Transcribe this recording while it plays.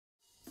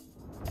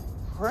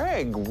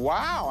Craig,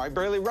 wow, I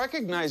barely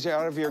recognize you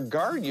out of your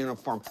guard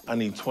uniform. I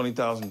need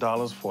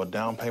 $20,000 for a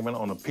down payment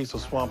on a piece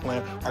of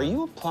swampland. Are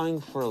you applying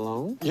for a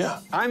loan? Yeah.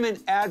 I'm an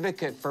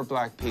advocate for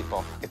black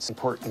people. It's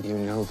important you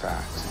know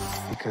that,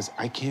 because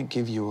I can't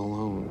give you a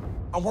loan.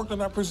 I worked on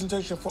that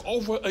presentation for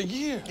over a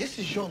year. This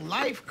is your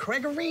life,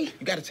 Gregory.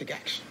 You gotta take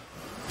action.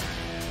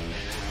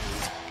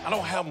 I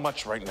don't have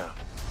much right now.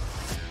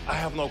 I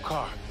have no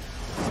car.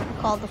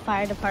 Call the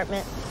fire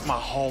department. My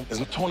home is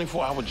a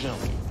 24-hour gym.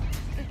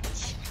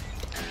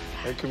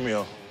 Hey,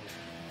 Camille.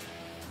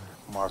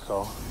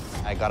 Marco.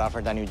 I got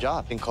offered a new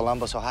job in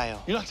Columbus, Ohio.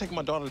 You're not taking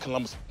my daughter to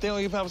Columbus. They don't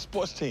even have a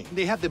sports team.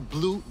 They have the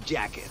Blue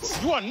Jackets.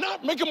 You are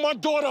not making my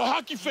daughter a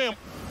hockey fan.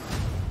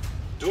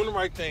 Doing the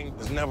right thing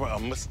is never a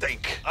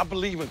mistake. I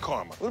believe in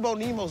karma. What about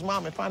Nemo's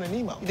mom and Finding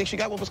Nemo? You think she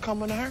got what was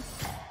coming to her?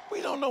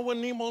 We don't know what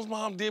Nemo's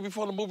mom did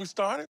before the movie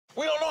started.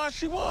 We don't know how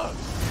she was.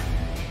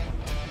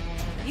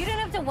 You don't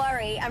have to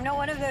worry. I'm not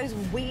one of those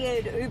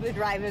weird Uber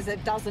drivers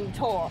that doesn't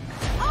talk.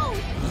 Oh!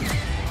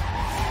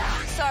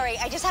 Sorry,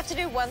 I just have to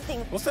do one thing.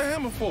 What's that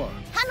hammer for?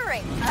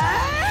 Hammering.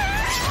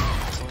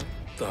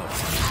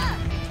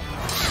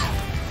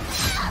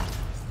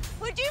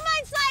 Would you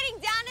mind sliding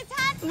down a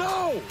tad?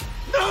 No!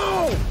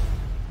 No!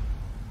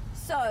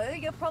 So,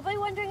 you're probably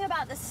wondering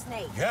about the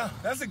snake. Yeah,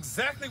 that's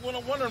exactly what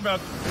I'm wondering about.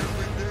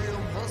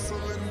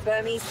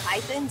 Burmese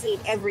pythons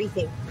eat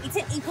everything. It's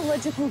an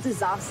ecological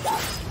disaster.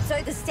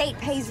 So the state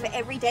pays for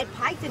every dead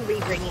python we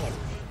bring in.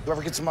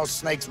 Whoever gets the most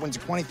snakes wins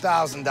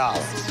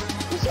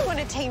 $20,000. Would you want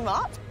to team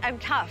up? I'm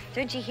tough.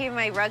 Don't you hear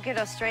my rugged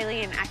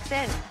Australian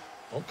accent?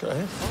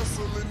 Okay.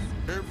 Hustling,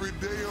 every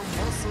day I'm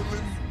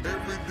hustling,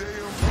 every day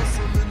I'm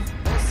hustling,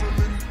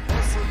 hustling,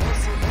 hustling,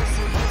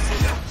 hustling,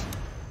 hustling.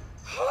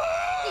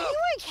 Are you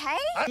okay?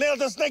 I nailed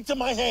the snake to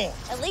my hand.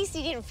 At least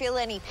you didn't feel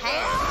any pain.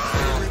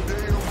 Every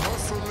day I'm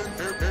hustling,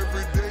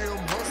 every day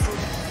I'm hustling,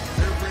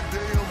 every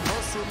day I'm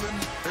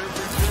hustling,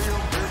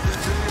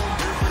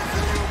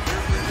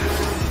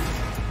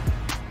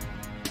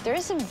 There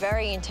is some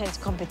very intense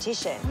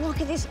competition.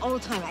 Look at this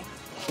old timer.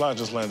 Fly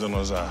just landed on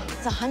his eye.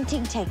 It's a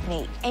hunting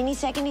technique. Any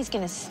second, he's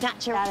gonna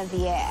snatch her out of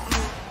the air.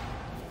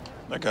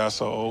 That guy's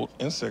so old,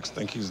 insects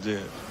think he's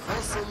dead.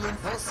 hustling,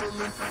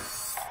 hustling.